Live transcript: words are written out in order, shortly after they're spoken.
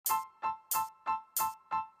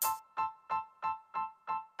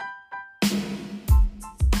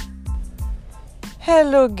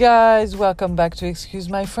Hello guys, welcome back to Excuse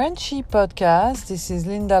My Frenchy podcast. This is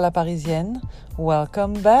Linda la Parisienne.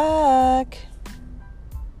 Welcome back.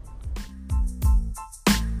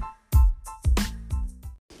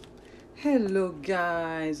 Hello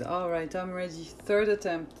guys. All right, I'm ready. Third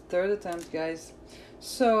attempt guys.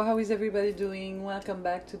 So how is everybody doing? Welcome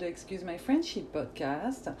back to the Excuse My Frenchy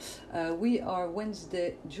podcast. We are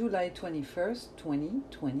Wednesday, July 21st,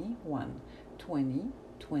 2021.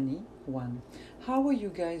 2021. How are you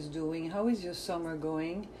guys doing? How is your summer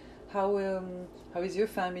going? How is your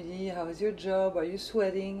family? How is your job? Are you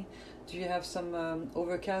sweating? Do you have some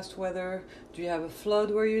overcast weather? Do you have a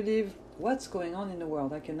flood where you live? What's going on in the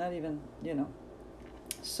world? I cannot even,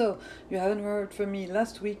 So, you haven't heard from me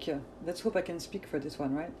last week. Let's hope I can speak for this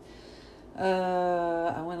one, right?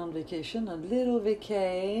 I went on vacation, a little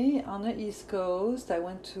vacay on the East Coast. I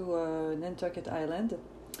went to Nantucket Island,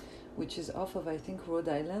 which is off of, I think, Rhode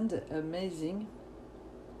Island. Amazing,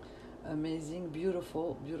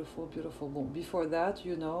 beautiful. Well, before that,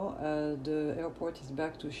 the airport is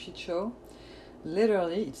back to shit show.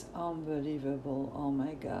 Literally, it's unbelievable. Oh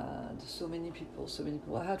my God, so many people.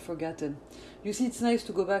 I had forgotten. You see, it's nice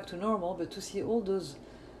to go back to normal, but to see all those,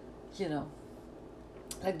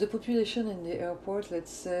 like the population in the airport, let's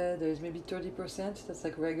say there's maybe 30%, that's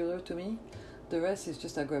like regular to me. The rest is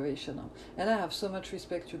just aggravation. And I have so much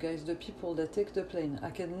respect, you guys, the people that take the plane. I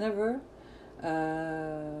can never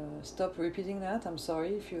stop repeating that. I'm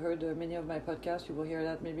sorry. If you heard many of my podcasts, you will hear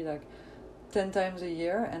that maybe like 10 times a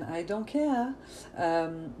year, and I don't care.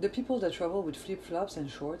 The people that travel with flip-flops and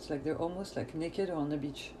shorts, like they're almost like naked or on the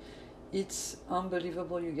beach. It's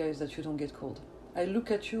unbelievable, you guys, that you don't get cold. I look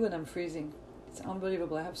at you and I'm freezing. It's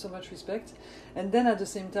unbelievable. I have so much respect. And then at the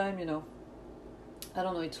same time, I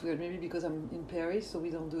don't know, it's weird. Maybe because I'm in Paris, so we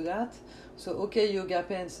don't do that. So, okay, yoga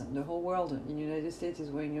pants. The whole world in the United States is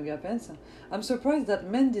wearing yoga pants. I'm surprised that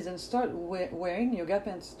men didn't start wearing yoga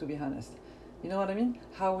pants, to be honest. You know what I mean?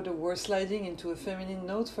 How we're sliding into a feminine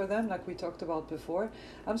note for them, like we talked about before.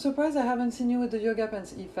 I'm surprised I haven't seen you with the yoga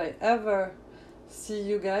pants. If I ever see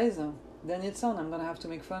you guys, then it's on. I'm going to have to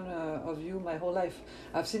make fun of you my whole life.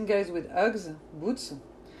 I've seen guys with Uggs, boots.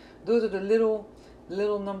 Those are the little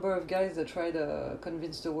number of guys that try to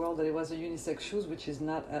convince the world that it was a unisex shoes, which is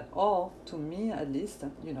not at all, to me at least,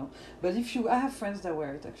 But I have friends that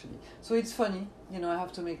wear it actually. So it's funny, I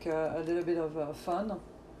have to make a little bit of fun.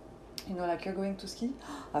 Like you're going to ski.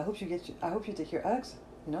 I hope you take your Uggs.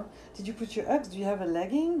 Did you put your Uggs? Do you have a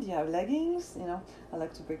legging? Do you have leggings? I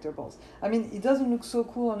like to break their balls. I mean, it doesn't look so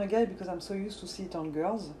cool on a guy because I'm so used to see it on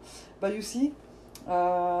girls. But you see,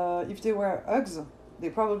 if they wear Uggs, they're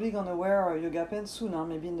probably gonna wear yoga pants soon.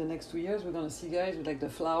 Maybe in the next 2 years, we're gonna see guys with like the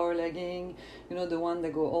flower legging, the one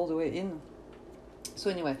that go all the way in. So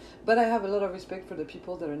anyway, but I have a lot of respect for the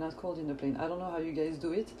people that are not cold in the plane. I don't know how you guys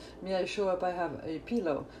do it. Me, I show up, I have a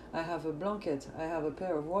pillow, I have a blanket, I have a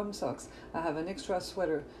pair of warm socks, I have an extra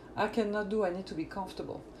sweater. I need to be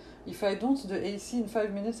comfortable. If I don't, the AC in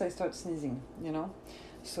 5 minutes, I start sneezing,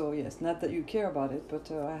 So yes, not that you care about it,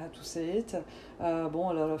 but I had to say it. A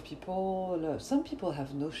lot of people, some people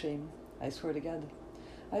have no shame. I swear to God.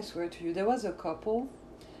 I swear to you. There was a couple.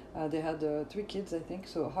 They had 3 kids, I think,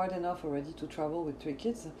 so hard enough already to travel with 3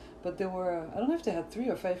 kids. But they were, I don't know if they had 3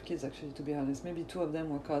 or 5 kids actually, to be honest. Maybe 2 of them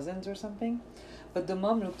were cousins or something. But the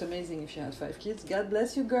mom looked amazing if she had 5 kids. God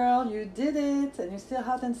bless you, girl. You did it. And you're still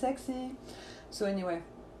hot and sexy. So anyway,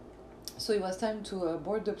 so it was time to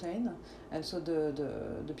board the plane. And so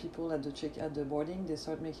the people at the boarding, they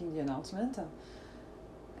start making the announcement.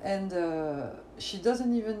 And she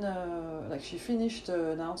doesn't even, she finished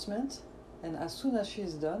the announcement. And as soon as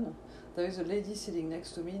she's done, there is a lady sitting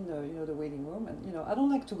next to me in the waiting room. And, I don't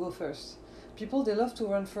like to go first. People, they love to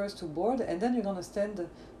run first to board, and then you're going to stand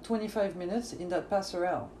 25 minutes in that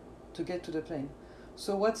passerelle to get to the plane.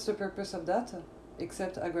 So what's the purpose of that?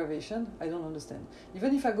 Except aggravation? I don't understand.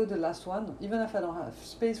 Even if I go the last one, even if I don't have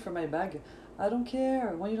space for my bag, I don't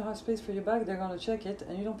care. When you don't have space for your bag, they're going to check it,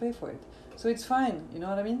 and you don't pay for it. So it's fine, you know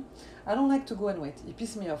what I mean? I don't like to go and wait. It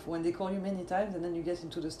pisses me off when they call you many times and then you get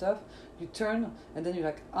into the stuff, you turn, and then you're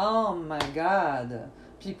like, oh my God.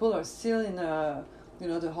 People are still in,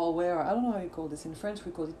 the hallway, or I don't know how you call this. In French,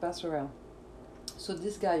 we call it passerelle. So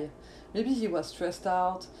this guy, maybe he was stressed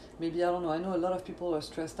out. Maybe, I don't know. I know a lot of people are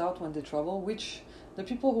stressed out when they travel, which the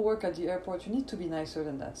people who work at the airport, you need to be nicer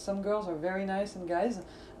than that. Some girls are very nice and guys,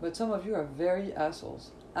 but some of you are very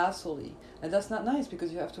assholey. And that's not nice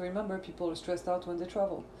because you have to remember people are stressed out when they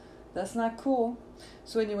travel. That's not cool.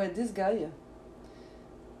 So anyway, this guy,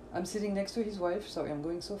 I'm sitting next to his wife. Sorry, I'm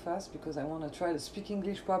going so fast because I want to try to speak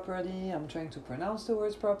English properly. I'm trying to pronounce the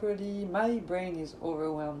words properly. My brain is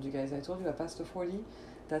overwhelmed, you guys. I told you I passed the 40.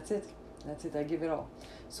 That's it. That's it. I give it all.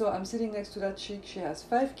 So I'm sitting next to that chick. She has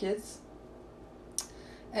 5 kids.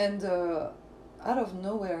 And out of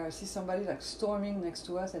nowhere, I see somebody like storming next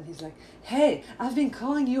to us, and he's like, "Hey, I've been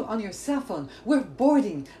calling you on your cell phone. We're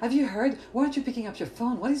boarding. Have you heard? Why aren't you picking up your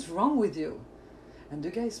phone? What is wrong with you?" And the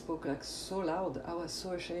guy spoke like so loud. I was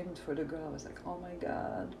so ashamed for the girl. I was like, "Oh my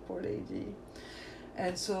God, poor lady."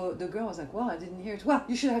 And so the girl was like, "Well, I didn't hear it." "Well,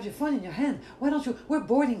 you should have your phone in your hand. Why don't you? We're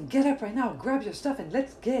boarding. Get up right now. Grab your stuff and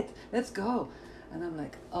let's go." And I'm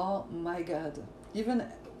like, "Oh my God." Even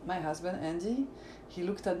my husband, Andy, he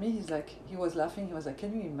looked at me. He was laughing. He was like,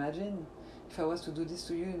 "Can you imagine if I was to do this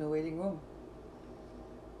to you in the waiting room?"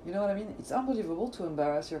 You know what I mean? It's unbelievable to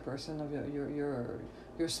embarrass your person of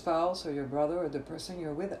your spouse or your brother or the person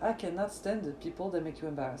you're with. I cannot stand the people that make you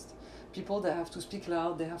embarrassed. People that have to speak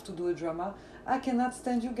loud, they have to do a drama. I cannot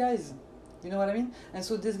stand you guys. You know what I mean? And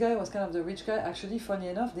so this guy was kind of the rich guy. Actually, funny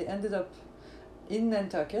enough, they ended up in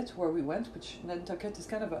Nantucket where we went, which Nantucket is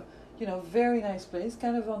kind of a, very nice place,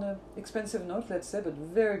 kind of on an expensive note, let's say, but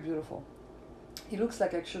very beautiful. It looks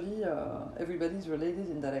like actually everybody's related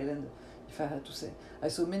in that island, if I had to say. I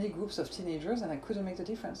saw many groups of teenagers and I couldn't make the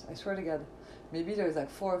difference. I swear to God. Maybe there's like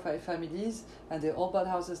 4 or 5 families and they all bought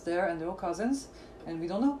houses there and they're all cousins and we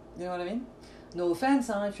don't know. You know what I mean? No offense,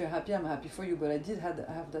 if you're happy, I'm happy for you, but I did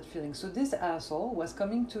have that feeling. So this asshole was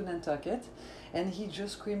coming to Nantucket and he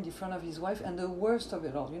just screamed in front of his wife, and the worst of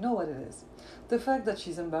it all, you know what it is? The fact that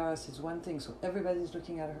she's embarrassed is one thing, so everybody's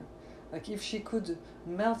looking at her. Like if she could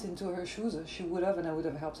melt into her shoes, she would have, and I would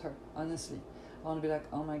have helped her, honestly. I want to be like,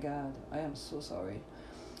 "Oh my God, I am so sorry."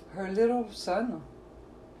 Her little son,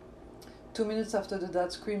 2 minutes after the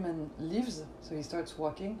dad screams and leaves, so he starts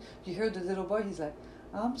walking, you hear the little boy, he's like,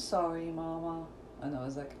 "I'm sorry, Mama." And I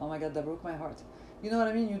was like, oh my God, that broke my heart. You know what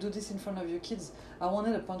I mean? You do this in front of your kids. I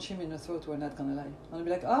wanted to punch him in the throat, we're not gonna lie. I want to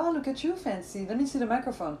be like, "Oh, look at you, fancy. Let me see the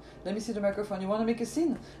microphone. Let me see the microphone. You want to make a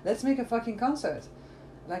scene? Let's make a fucking concert."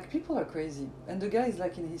 Like, people are crazy. And the guy is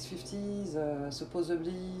like in his 50s,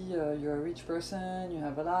 supposedly, you're a rich person, you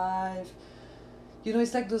have a life.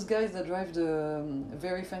 It's like those guys that drive the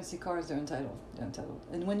very fancy cars, they're entitled.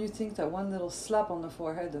 And when you think that one little slap on the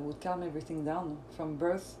forehead would calm everything down from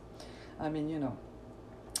birth, I mean,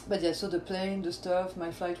 But yeah, so the plane, the stuff,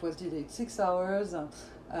 my flight was delayed 6 hours,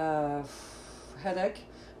 headache,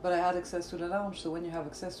 but I had access to the lounge. So when you have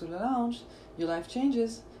access to the lounge, your life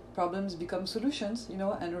changes. Problems become solutions,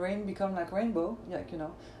 and rain become like rainbow.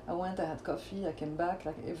 I went, I had coffee, I came back.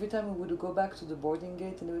 Like every time we would go back to the boarding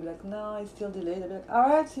gate and they would be like, "No, it's still delayed." I'd be like, "All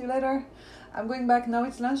right, see you later. I'm going back. Now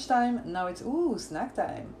it's lunchtime. Now it's, snack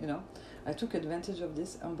time." I took advantage of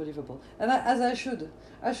this, unbelievable. And as I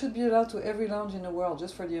should be allowed to every lounge in the world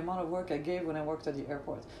just for the amount of work I gave when I worked at the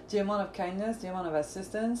airport. The amount of kindness, the amount of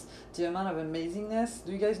assistance, the amount of amazingness.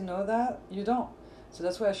 Do you guys know that? You don't. So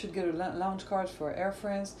that's why I should get a lounge card for Air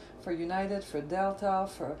France, for United, for Delta,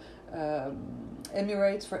 for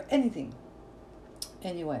Emirates, for anything.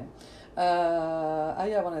 Anyway,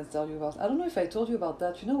 I want to tell you about, I don't know if I told you about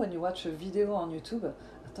that. When you watch a video on YouTube,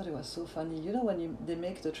 I thought it was so funny. When they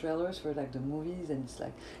make the trailers for like the movies and it's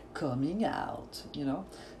like coming out,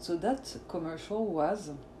 So that commercial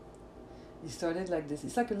it started like this.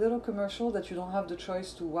 It's like a little commercial that you don't have the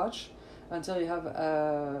choice to watch until you have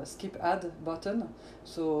a skip ad button.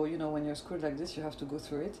 So, when you're screwed like this, you have to go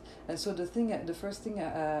through it. And so the first thing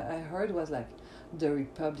I heard was like, "The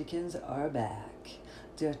Republicans are back.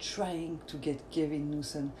 They're trying to get Gavin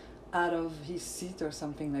Newsom out of his seat," or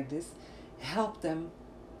something like this. "Help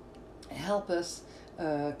us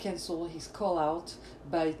cancel his call out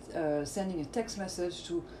by sending a text message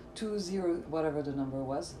to 20, whatever the number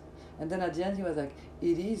was." And then at the end he was like,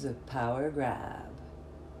 "It is a power grab."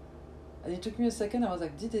 And it took me a second. I was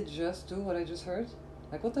like, did it just do what I just heard?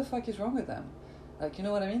 Like, what the fuck is wrong with them? Like, you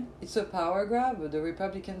know what I mean? It's a power grab. The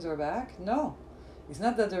Republicans are back. No, it's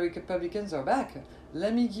not that the Republicans are back.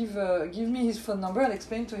 Let me give me his phone number. I'll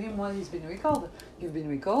explain to him why he's been recalled. You've been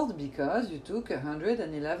recalled because you took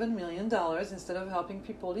 $111 million instead of helping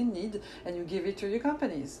people in need, and you give it to your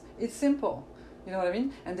companies. It's simple. You know what I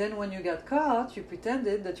mean? And then when you got caught, you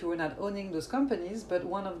pretended that you were not owning those companies, but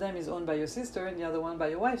one of them is owned by your sister and the other one by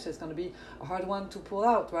your wife, so it's going to be a hard one to pull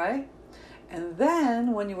out, right? And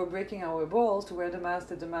then when you were breaking our balls to wear the mask,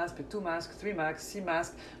 the mask, 2 masks, 3 masks, C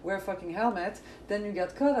mask, wear a fucking helmet, then you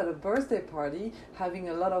got caught at a birthday party having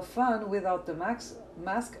a lot of fun without the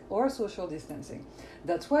mask or social distancing.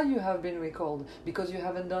 That's why you have been recalled, because you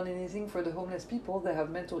haven't done anything for the homeless people that have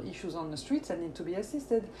mental issues on the streets and need to be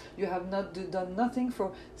assisted. You have not done nothing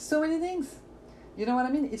for so many things. You know what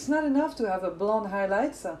I mean? It's not enough to have a blonde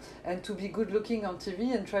highlights and to be good looking on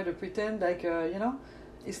TV and try to pretend like,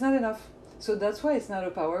 it's not enough. So that's why it's not a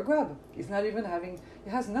power grab. It's not even having, it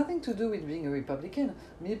has nothing to do with being a Republican.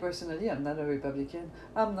 Me personally, I'm not a Republican.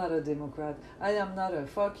 I'm not a Democrat. I am not a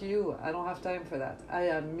fuck you. I don't have time for that. I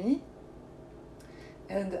am me.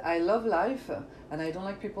 And I love life. And I don't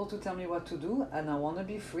like people to tell me what to do. And I want to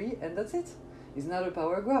be free. And that's it. It's not a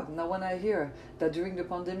power grab. Now when I hear that during the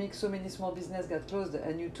pandemic so many small business got closed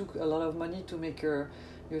and you took a lot of money to make your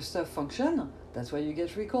stuff function, that's why you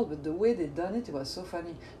get recalled. But the way they done it, it was so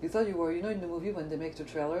funny. You thought you were, in the movie when they make the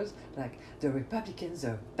trailers, like, the Republicans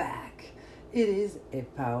are back. It is a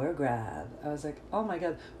power grab. I was like, oh my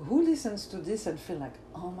God, who listens to this and feel like,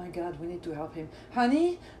 oh my God, we need to help him.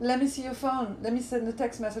 Honey, let me see your phone. Let me send a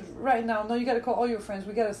text message right now. No, you got to call all your friends.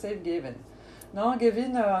 We got to save Gavin. No,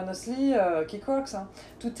 Gavin, honestly, kick rocks. Huh?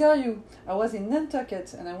 To tell you, I was in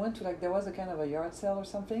Nantucket and I went to, there was a kind of a yard sale or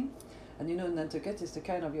something. And Nantucket is the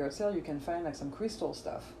kind of yard sale you can find some crystal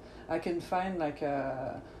stuff. I can find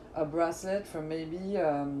a bracelet from maybe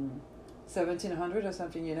 1700 or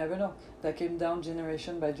something, you never know. That came down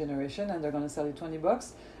generation by generation and they're going to sell you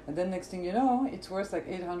 $20. And then next thing you know, it's worth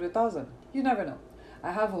 800,000. You never know.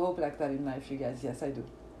 I have hope like that in life, you guys. Yes, I do.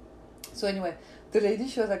 So anyway, the lady,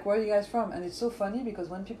 she was like, where are you guys from? And it's so funny because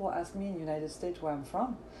when people ask me in the United States where I'm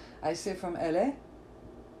from, I say from LA.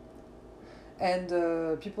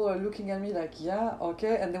 And people are looking at me like, yeah,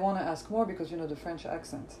 okay. And they want to ask more because, the French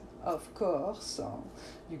accent. Of course.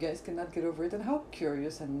 You guys cannot get over it. And how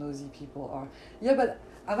curious and nosy people are. Yeah, but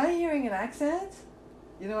am I hearing an accent?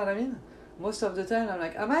 You know what I mean? Most of the time I'm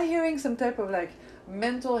like, am I hearing some type of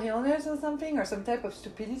mental illness or something? Or some type of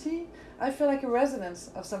stupidity? I feel like a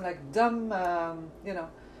resonance of some dumb,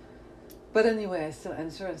 But anyway, I still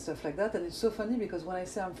answer and stuff like that. And it's so funny because when I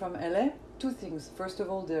say I'm from LA, 2 things. First of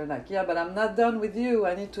all, they're like, yeah, but I'm not done with you.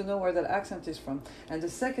 I need to know where that accent is from. And the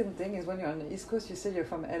second thing is when you're on the East Coast, you say you're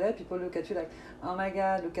from LA, people look at you like, oh my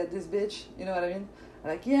God, look at this bitch. You know what I mean?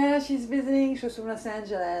 Like, yeah, she's visiting. She's from Los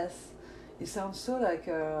Angeles. It sounds so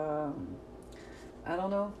I don't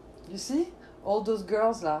know. You see? All those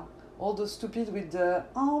girls now. All those stupid with the,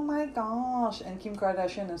 oh my gosh, and Kim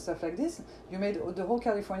Kardashian and stuff like this, you made the whole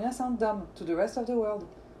California sound dumb to the rest of the world.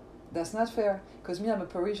 That's not fair, because me, I'm a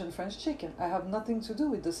Parisian French chick. I have nothing to do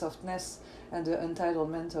with the softness and the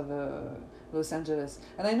entitlement of Los Angeles.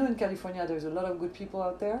 And I know in California there's a lot of good people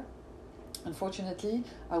out there. Unfortunately,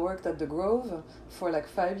 I worked at the Grove for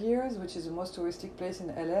 5 years, which is the most touristic place in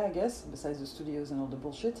LA, I guess, besides the studios and all the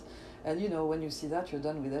bullshit. And when you see that, you're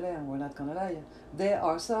done with LA, and we're not gonna lie. They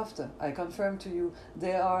are soft, I confirm to you.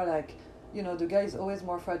 They are the guy is always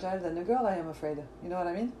more fragile than the girl, I am afraid. You know what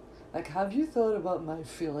I mean? Have you thought about my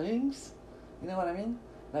feelings? You know what I mean?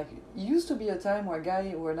 It used to be a time where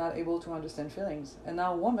guys were not able to understand feelings. And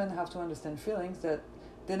now women have to understand feelings that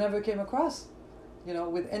they never came across.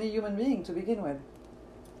 With any human being to begin with.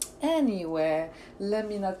 Anyway, let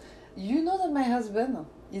me not... You know that my husband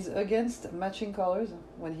is against matching colors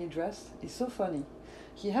when he dressed? It's so funny.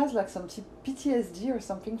 He has some PTSD or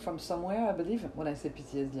something from somewhere, I believe. When I say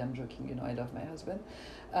PTSD, I'm joking. I love my husband.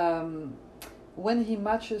 When he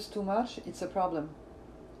matches too much, it's a problem.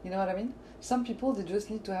 You know what I mean? Some people, they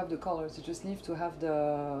just need to have the colors. They just need to have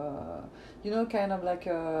the... kind of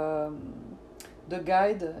the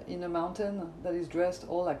guide in a mountain that is dressed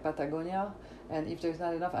all like Patagonia, and if there's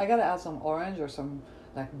not enough, I gotta add some orange or some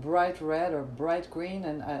bright red or bright green,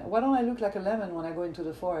 and why don't I look like a lemon when I go into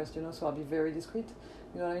the forest, so I'll be very discreet,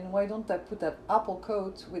 you know what I mean? Why don't I put that apple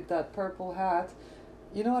coat with that purple hat,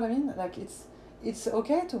 you know what I mean? It's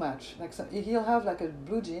okay to match, so he'll have a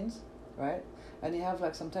blue jeans, right, and he have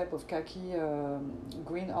some type of khaki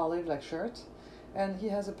green olive shirt. And he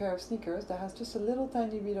has a pair of sneakers that has just a little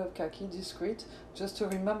tiny bit of khaki, discreet, just to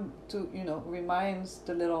reminds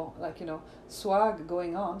the little, swag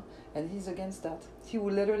going on. And he's against that. He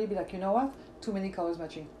will literally be like, you know what? Too many colors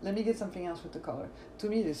matching. Let me get something else with the color. To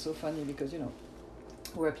me, it is so funny because,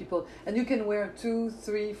 where people... And you can wear 2,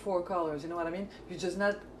 3, 4 colors, you know what I mean? You just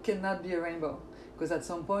cannot be a rainbow. Because at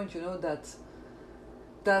some point,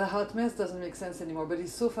 that hot mess doesn't make sense anymore. But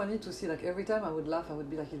it's so funny to see, every time I would laugh, I would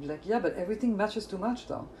be he'd be like, yeah, but everything matches too much,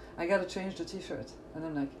 though. I gotta change the t-shirt. And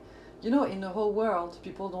I'm like, in the whole world,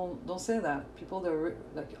 people don't say that. People, they're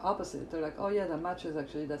like opposite. They're like, oh yeah, that matches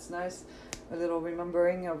actually. That's nice. A little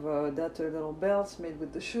remembering of that little belt made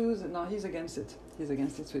with the shoes. No, he's against it. He's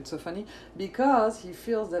against it. So it's so funny because he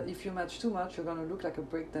feels that if you match too much, you're gonna look like a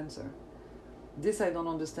break dancer. This I don't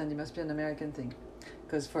understand. It must be an American thing.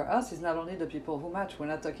 Because for us, it's not only the people who match. We're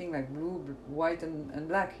not talking like blue, white, and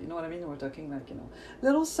black. You know what I mean? We're talking like,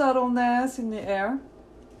 little subtleness in the air.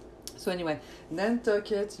 So anyway,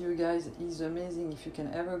 Nantucket, you guys, is amazing. If you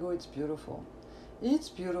can ever go, it's beautiful. It's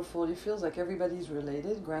beautiful. It feels like everybody's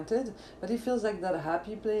related, granted, but it feels like that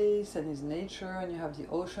happy place, and it's nature, and you have the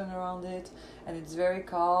ocean around it, and it's very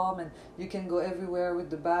calm, and you can go everywhere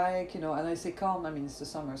with the bike, and I say calm, I mean it's the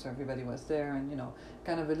summer, so everybody was there, and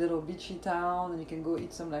kind of a little beachy town, and you can go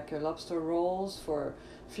eat some like lobster rolls for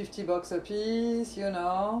 $50 a piece,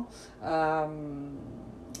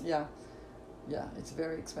 yeah, it's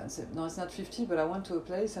very expensive. No, it's not 50, but I went to a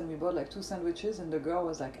place and we bought like 2 sandwiches, and the girl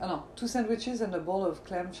was like, 2 sandwiches and a bowl of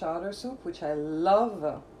clam chowder soup, which I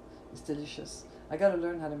love. It's delicious. I gotta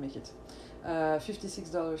learn how to make it.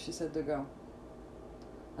 $56, she said, the girl.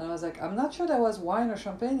 And I was like, I'm not sure there was wine or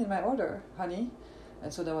champagne in my order, honey.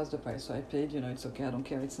 And so that was the price. So I paid, it's okay, I don't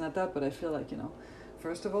care. It's not that, but I feel like,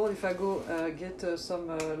 first of all, if I go get some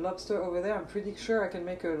lobster over there, I'm pretty sure I can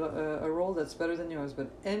make a roll that's better than yours.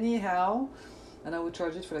 But anyhow, and I would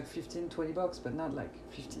charge it for like $15-20, but not like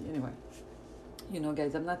 50 anyway.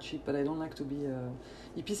 Guys, I'm not cheap, but I don't like to be...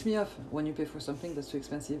 it pisses me off when you pay for something that's too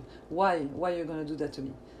expensive. Why? Why are you going to do that to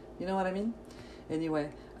me? You know what I mean? Anyway,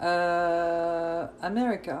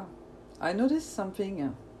 America, I noticed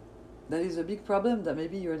something that is a big problem that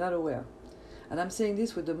maybe you're not aware. And I'm saying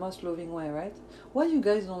this with the most loving way, right? Why you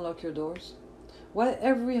guys don't lock your doors? Why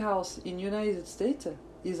every house in United States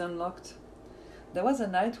is unlocked? There was a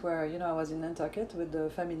night where, I was in Nantucket with the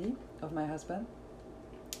family of my husband.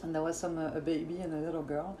 And there was a baby and a little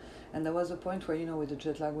girl. And there was a point where, with the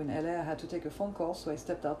jet lag in LA, I had to take a phone call. So I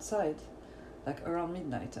stepped outside, like around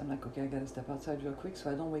midnight. I'm like, okay, I gotta step outside real quick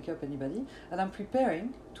so I don't wake up anybody. And I'm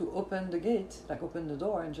preparing to open the gate, like open the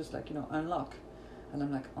door and just like, unlock. And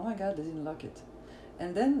I'm like, oh my God, they didn't lock it.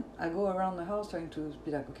 And then I go around the house trying to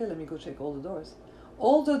be like, okay, let me go check all the doors.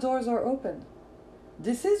 All the doors are open.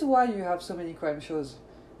 This is why you have so many crime shows.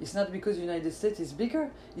 It's not because the United States is bigger.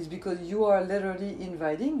 It's because you are literally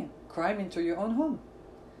inviting crime into your own home.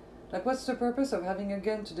 Like, what's the purpose of having a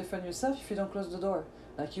gun to defend yourself if you don't close the door?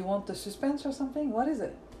 Like, you want the suspense or something? What is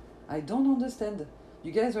it? I don't understand.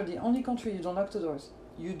 You guys are the only country you don't lock the doors.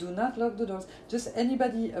 You do not lock the doors. Just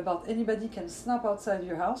anybody can snap outside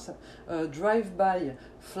your house, drive by,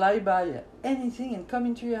 fly by, anything, and come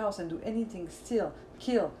into your house and do anything, steal,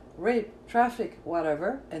 kill, rape, traffic,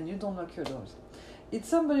 whatever, and you don't lock your doors.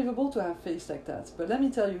 It's unbelievable to have faith like that. But let me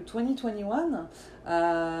tell you, 2021,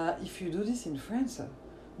 if you do this in France,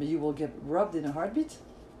 you will get robbed in a heartbeat.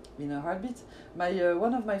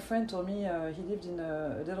 One of my friends told me he lived in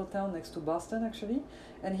a little town next to Boston, actually,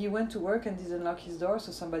 and he went to work and didn't lock his door,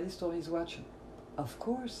 so somebody stole his watch. Of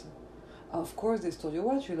course they stole your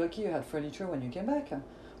watch. You're lucky you had furniture when you came back.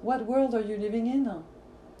 What world are you living in?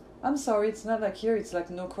 I'm sorry, it's not like here, it's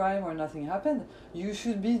like no crime or nothing happened. You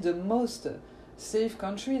should be the most safe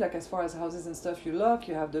country, like as far as houses and stuff you lock,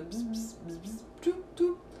 you have the bzz, bzz, bzz, bzz, doop,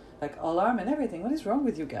 doop, like alarm and everything. What is wrong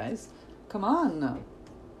with you guys? Come on.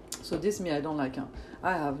 So this I don't like.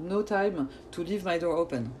 I have no time to leave my door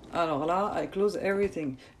open. Alors là, I close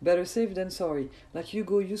everything. Better safe than sorry. Like you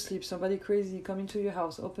go, you sleep, somebody crazy come into your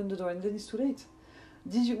house, open the door, and then it's too late.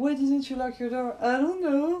 Why didn't you lock your door? I don't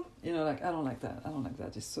know. I don't like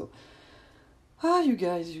that. It's so... you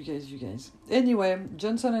guys. Anyway,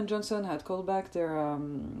 Johnson & Johnson had called back their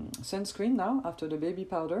sunscreen now after the baby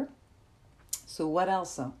powder. So what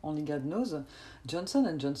else? Only God knows.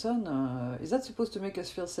 Johnson & Johnson, is that supposed to make us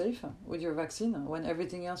feel safe with your vaccine when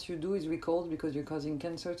everything else you do is recalled because you're causing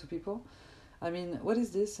cancer to people? I mean, what is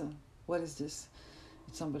this?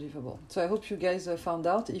 It's unbelievable. So I hope you guys found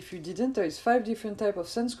out. If you didn't, there is 5 different types of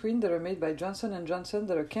sunscreen that are made by Johnson & Johnson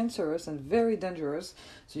that are cancerous and very dangerous.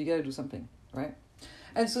 So you gotta do something, right?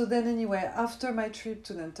 And so then anyway, after my trip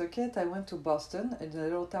to Nantucket, I went to Boston, in a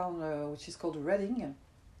little town which is called Reading.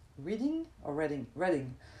 Reading.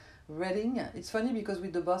 It's funny because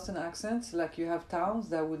with the Boston accent, like you have towns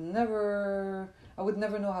that I would never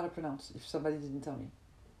know how to pronounce if somebody didn't tell me.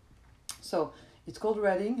 So it's called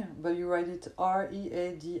Reading, but you write it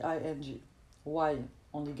R-E-A-D-I-N-G. Why?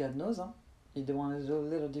 Only God knows, huh? If they want to do a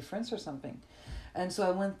little difference or something. And so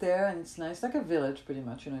I went there, and it's nice, like a village pretty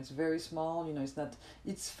much. It's very small.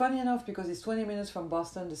 It's funny enough because it's 20 minutes from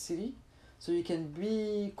Boston, the city. So you can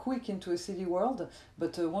be quick into a city world,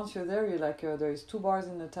 but once you're there, you're like, there's 2 bars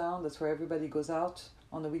in the town. That's where everybody goes out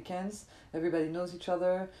on the weekends. Everybody knows each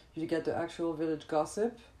other. You get the actual village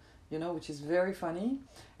gossip, which is very funny.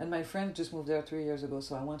 And my friend just moved there 3 years ago,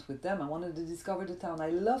 so I went with them. I wanted to discover the town. I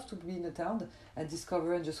love to be in the town and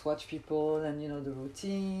discover and just watch people and, the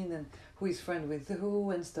routine and who is friend with who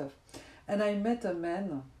and stuff. And I met a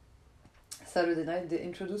man Saturday night. They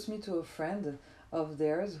introduced me to a friend of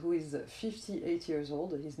theirs who is 58 years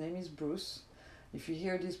old. His name is Bruce. If you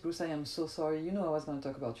hear this, Bruce, I am so sorry. I was going to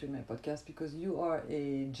talk about you in my podcast because you are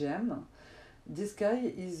a gem. This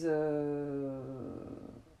guy is in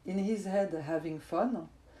his head having fun,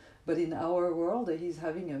 but in our world, he's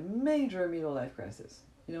having a major middle life crisis.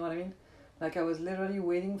 You know what I mean? Like, I was literally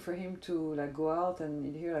waiting for him to go out and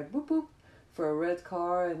you'd hear boop boop for a red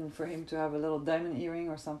car and for him to have a little diamond earring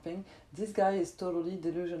or something. This guy is totally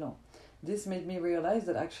delusional. This made me realize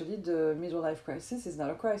that actually the middle life crisis is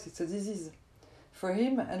not a crisis, it's a disease for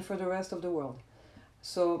him and for the rest of the world.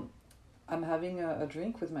 So I'm having a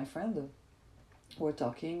drink with my friend. We're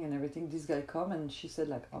talking and everything. This guy come and she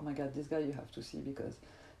said oh my God, this guy you have to see because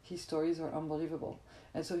his stories are unbelievable.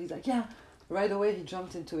 And so he's yeah, right away he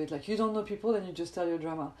jumped into it. You don't know people and you just tell your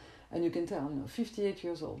drama. And you can tell, 58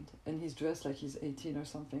 years old and he's dressed like he's 18 or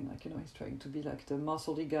something. He's trying to be the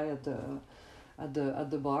muscly guy at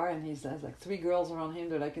the bar, and he's has 3 girls around him.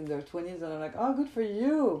 They're in their 20s, and I'm oh, good for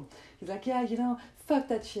you. He's yeah, fuck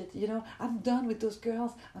that shit. I'm done with those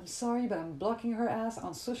girls. I'm sorry, but I'm blocking her ass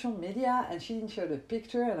on social media, and she didn't share the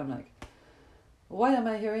picture. And I'm why am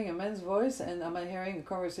I hearing a man's voice and am I hearing a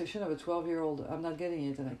conversation of a 12-year-old? I'm not getting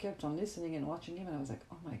it. And I kept on listening and watching him, and I was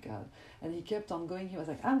oh my God. And he kept on going. He was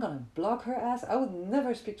I'm gonna block her ass. I would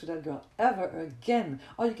never speak to that girl ever again.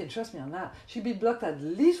 Oh, you can trust me on that. She'd be blocked at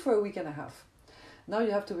least for a week and a half. Now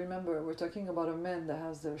you have to remember, we're talking about a man that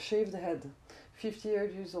has the shaved head,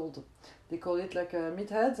 58 years old. They call it a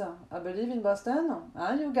meathead, I believe, in Boston.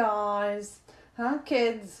 Huh, you guys? Huh,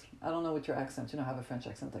 kids? I don't know with your accent. I have a French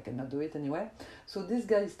accent. I cannot do it anyway. So this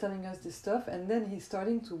guy is telling us this stuff, and then he's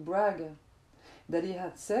starting to brag that he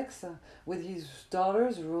had sex with his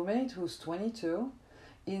daughter's roommate, who's 22,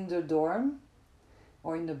 in the dorm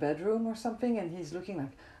or in the bedroom or something, and he's looking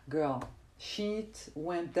girl, sheet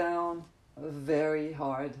went down very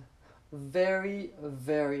hard, very,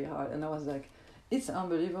 very hard. And I was it's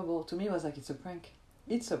unbelievable. To me, it was it's a prank.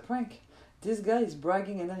 It's a prank. This guy is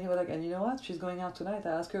bragging, and then he was and you know what? She's going out tonight.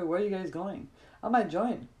 I asked her, where are you guys going? I might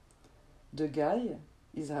join. The guy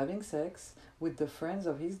is having sex with the friends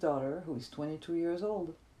of his daughter, who is 22 years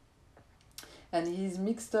old. And he's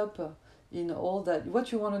mixed up in all that.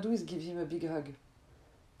 What you want to do is give him a big hug.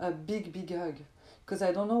 A big, big hug. Because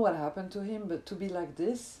I don't know what happened to him, but to be like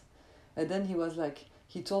this. And then he was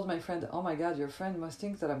he told my friend, oh my God, your friend must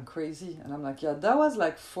think that I'm crazy. And I'm yeah, that was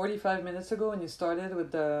 45 minutes ago when you started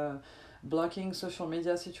with the blocking social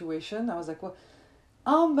media situation. I was well,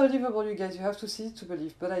 unbelievable, you guys, you have to see it to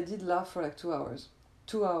believe. But I did laugh for 2 hours.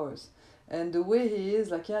 2 hours. And the way he is,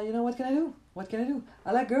 yeah, what can I do? What can I do?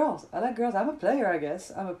 I like girls. I'm a player, I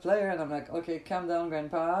guess. I'm a player. And I'm okay, calm down,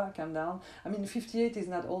 grandpa, calm down. I mean, 58 is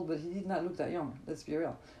not old, but he did not look that young. Let's be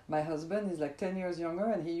real. My husband is 10 years younger,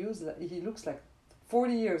 and he looks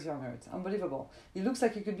 40 years younger. It's unbelievable. He looks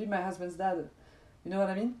like he could be my husband's dad. You know what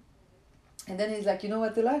I mean? And then he's you know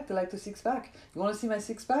what they like? They like the six-pack. You want to see my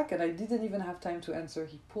six-pack? And I didn't even have time to answer.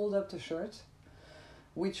 He pulled up the shirt,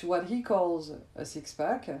 which what he calls a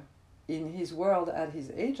six-pack, in his world at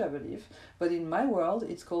his age, I believe. But in my world,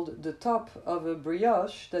 it's called the top of a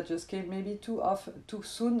brioche that just came maybe too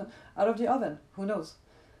soon out of the oven. Who knows?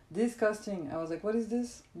 Disgusting. I was what is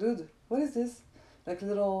this? Dude, what is this?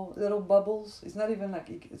 Little bubbles. It's not even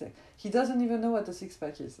he doesn't even know what the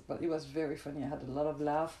six-pack is. But it was very funny. I had a lot of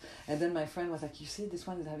laugh. And then my friend was you see, this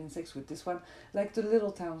one is having sex with this one. The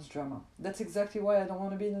little town's drama. That's exactly why I don't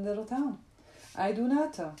want to be in a little town. I do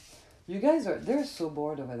not. You guys they're so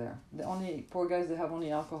bored over there. The only poor guys, they have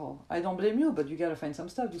only alcohol. I don't blame you, but you gotta find some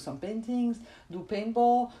stuff. Do some paintings, do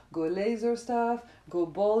paintball, go laser stuff, go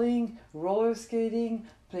bowling, roller skating,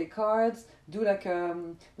 play cards, do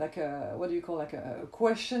what do you call a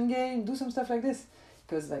question game, do some stuff like this.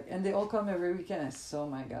 Because and they all come every weekend. So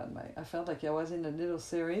my God, I felt I was in a little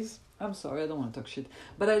series. I'm sorry, I don't want to talk shit.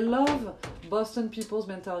 But I love Boston people's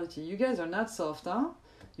mentality. You guys are not soft, huh?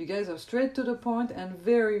 You guys are straight to the point and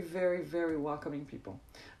very, very, very welcoming people.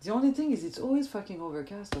 The only thing is it's always fucking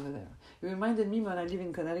overcast over there. It reminded me when I live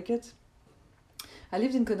in Connecticut. I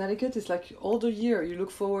lived in Connecticut. It's all the year you look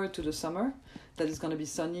forward to the summer, that it's going to be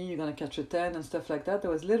sunny, you're going to catch a tan and stuff like that. There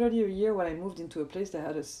was literally a year when I moved into a place that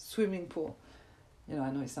had a swimming pool. You know,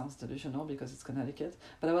 I know it sounds delusional because it's Connecticut,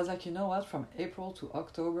 but I was like, you know what? From April to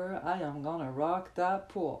October, I am gonna rock that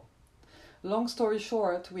pool. Long story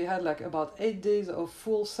short, we had like about 8 days of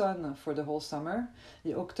full sun for the whole summer.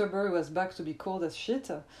 The October was back to be cold as shit,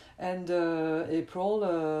 and April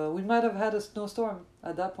we might have had a snowstorm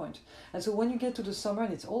at that point. And so when you get to the summer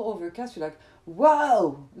and it's all overcast, you're like,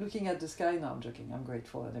 wow, looking at the sky. No, I'm joking. I'm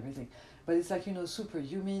grateful and everything, but it's like, you know, super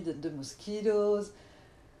humid. The mosquitoes.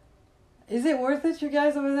 Is it worth it, you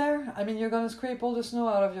guys over there? I mean, you're gonna scrape all the snow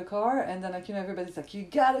out of your car, and then, like, you know, everybody's like, you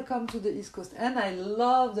gotta come to the East Coast. And I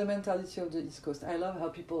love the mentality of the East Coast. I love how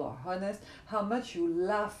people are honest, how much you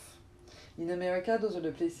laugh. In America, those are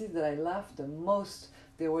the places that I laugh the most.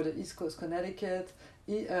 They were the East Coast, Connecticut,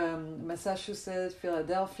 Massachusetts,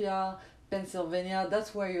 Philadelphia, Pennsylvania.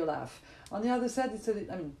 That's where you laugh. On the other side, it's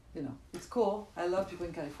I mean, you know, it's cool. I love people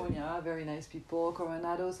in California, very nice people,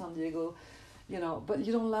 Coronado, San Diego. You know, but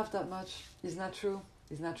you don't laugh that much. It's not true.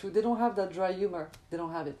 It's not true. They don't have that dry humor. They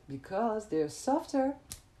don't have it because they're softer,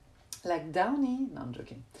 like Downey. No, I'm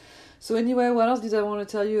joking. So anyway, what else did I want to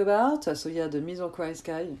tell you about? So yeah, the middle cry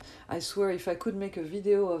sky. I swear, if I could make a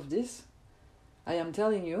video of this, I am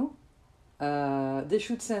telling you, they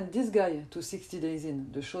should send this guy to 60 Days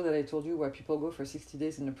In, the show that I told you where people go for 60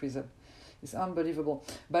 days in a prison. It's unbelievable.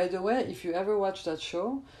 By the way, if you ever watch that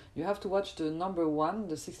show, you have to watch the number 1,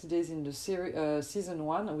 the 60 Days in the season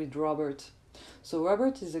 1 with Robert. So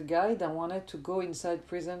Robert is a guy that wanted to go inside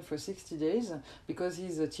prison for 60 days because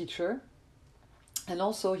he's a teacher. And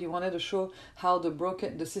also he wanted to show how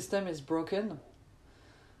the system is broken.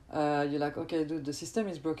 You're like, okay, dude, the system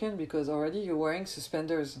is broken because already you're wearing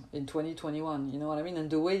suspenders in 2021. You know what I mean? And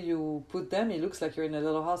the way you put them, it looks like you're in a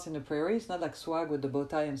little house in the prairie. It's not like swag with the bow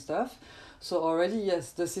tie and stuff. So already,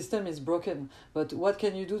 yes, the system is broken. But what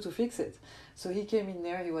can you do to fix it? So he came in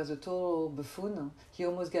there. He was a total buffoon. He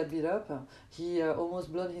almost got beat up. He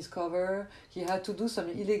almost blown his cover. He had to do some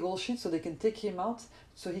illegal shit so they can take him out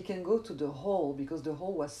so he can go to the hole because the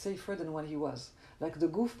hole was safer than what he was. Like the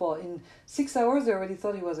goofball. In 6 hours, they already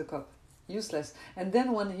thought he was a cop. Useless. And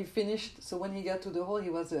then when he finished, so when he got to the hole, he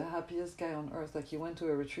was the happiest guy on earth. Like he went to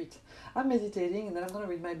a retreat. I'm meditating and then I'm going to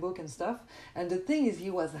read my book and stuff. And the thing is, he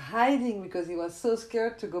was hiding because he was so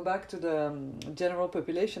scared to go back to the general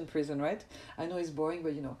population prison, right? I know it's boring,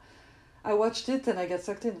 but you know. I watched it and I got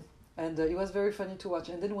sucked in. And it was very funny to watch.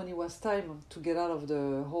 And then when it was time to get out of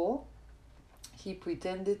the hole, he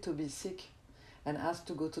pretended to be sick and asked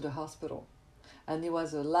to go to the hospital. And it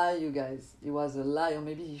was a lie, you guys. It was a lie. Or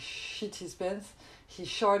maybe he shit his pants. He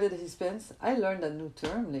sharded his pants. I learned a new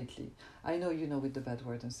term lately. I know you know with the bad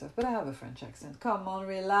word and stuff, but I have a French accent. Come on,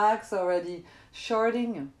 relax already.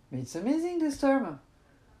 Sharding. It's amazing, this term.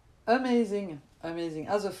 Amazing. Amazing.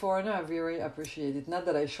 As a foreigner, I very appreciate it. Not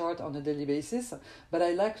that I shart on a daily basis, but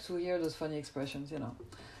I like to hear those funny expressions, you know.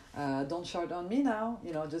 Don't shart on me now,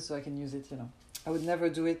 you know, just so I can use it, you know. I would never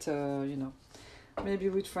do it, you know. Maybe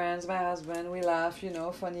with friends, my husband, we laugh, you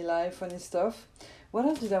know, funny life, funny stuff. What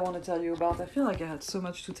else did I want to tell you about? I feel like I had so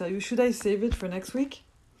much to tell you. Should I save it for next week?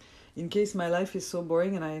 In case my life is so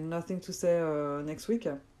boring and I have nothing to say next week.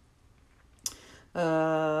 No,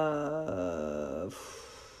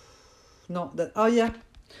 oh yeah.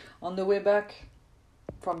 On the way back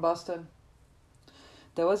from Boston,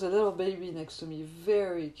 there was a little baby next to me.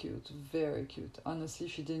 Very cute, very cute. Honestly,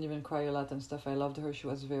 she didn't even cry a lot and stuff. I loved her. She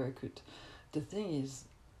was very cute. The thing is,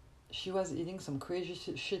 she was eating some crazy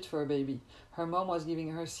shit for a baby. Her mom was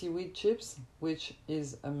giving her seaweed chips, which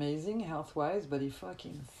is amazing health-wise, but it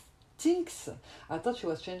fucking stinks. I thought she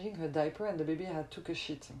was changing her diaper and the baby had took a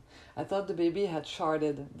shit. I thought the baby had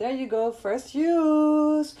sharded. There you go, first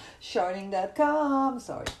use. Sharding.com.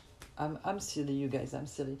 Sorry. I'm silly, you guys, I'm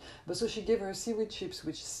silly. But so she gave her seaweed chips,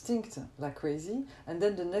 which stinked like crazy. And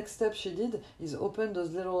then the next step she did is open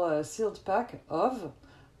those little sealed pack of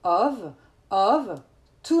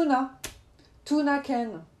tuna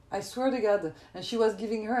can. I swear to God. And she was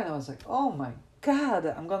giving her and I was like, oh my God,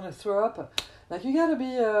 I'm gonna throw up. Like, you gotta be,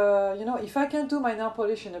 you know, if I can't do my nail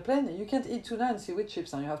polish in a plane, you can't eat tuna and seaweed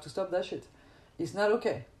chips and you have to stop that shit. It's not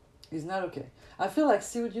okay. It's not okay. I feel like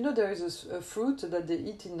seaweed, you know, there is a fruit that they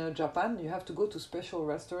eat in Japan. You have to go to special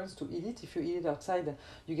restaurants to eat it. If you eat it outside,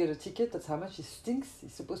 you get a ticket. That's how much it stinks.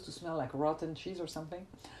 It's supposed to smell like rotten cheese or something.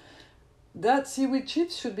 That seaweed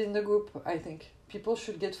chips should be in the group, I think. People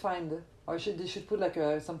should get fined. Or they should put like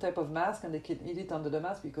some type of mask and they can eat it under the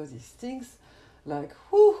mask because it stinks. Like,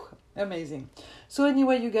 whew, amazing. So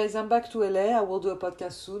anyway, you guys, I'm back to LA. I will do a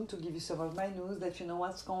podcast soon to give you some of my news, let you know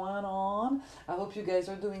what's going on. I hope you guys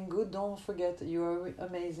are doing good. Don't forget, you are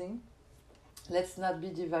amazing. Let's not be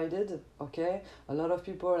divided, okay? A lot of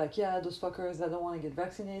people are like, yeah, those fuckers that don't want to get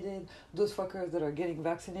vaccinated, those fuckers that are getting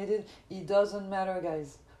vaccinated. It doesn't matter,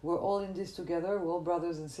 guys. We're all in this together. We're all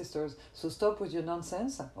brothers and sisters. So stop with your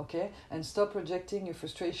nonsense, okay? And stop projecting your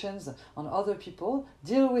frustrations on other people.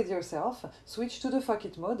 Deal with yourself. Switch to the fuck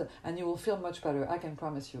it mode, and you will feel much better. I can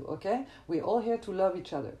promise you, okay? We're all here to love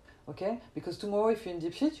each other, okay? Because tomorrow, if you're in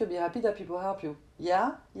deep shit, you'll be happy that people help you.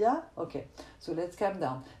 Yeah? Yeah? Okay. So let's calm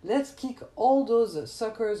down. Let's kick all those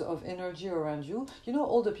suckers of energy around you. You know,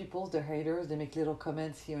 all the people, the haters, they make little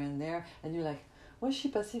comments here and there, and you're like, was she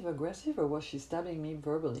passive aggressive or was she stabbing me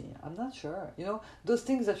verbally? I'm not sure. You know, those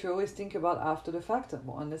things that you always think about after the fact,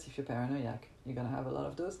 well, unless if you're paranoid, you're gonna have a lot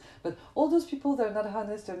of those. But all those people, they're not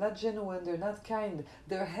honest, they're not genuine, they're not kind,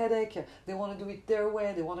 they're a headache, they want to do it their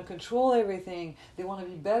way, they want to control everything, they want to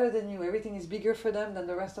be better than you, everything is bigger for them than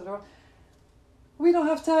the rest of the world. We don't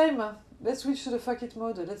have time. Let's switch to the fuck it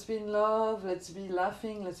mode. Let's be in love. Let's be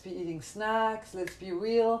laughing. Let's be eating snacks. Let's be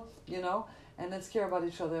real, you know, and let's care about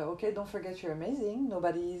each other. Okay, don't forget you're amazing.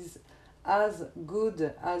 Nobody is as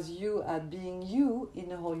good as you at being you in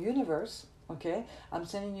the whole universe. Okay, I'm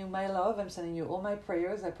sending you my love. I'm sending you all my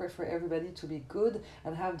prayers. I pray for everybody to be good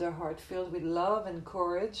and have their heart filled with love and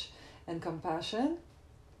courage and compassion.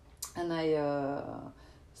 And I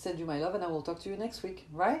send you my love, and I will talk to you next week,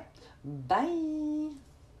 right? Bye.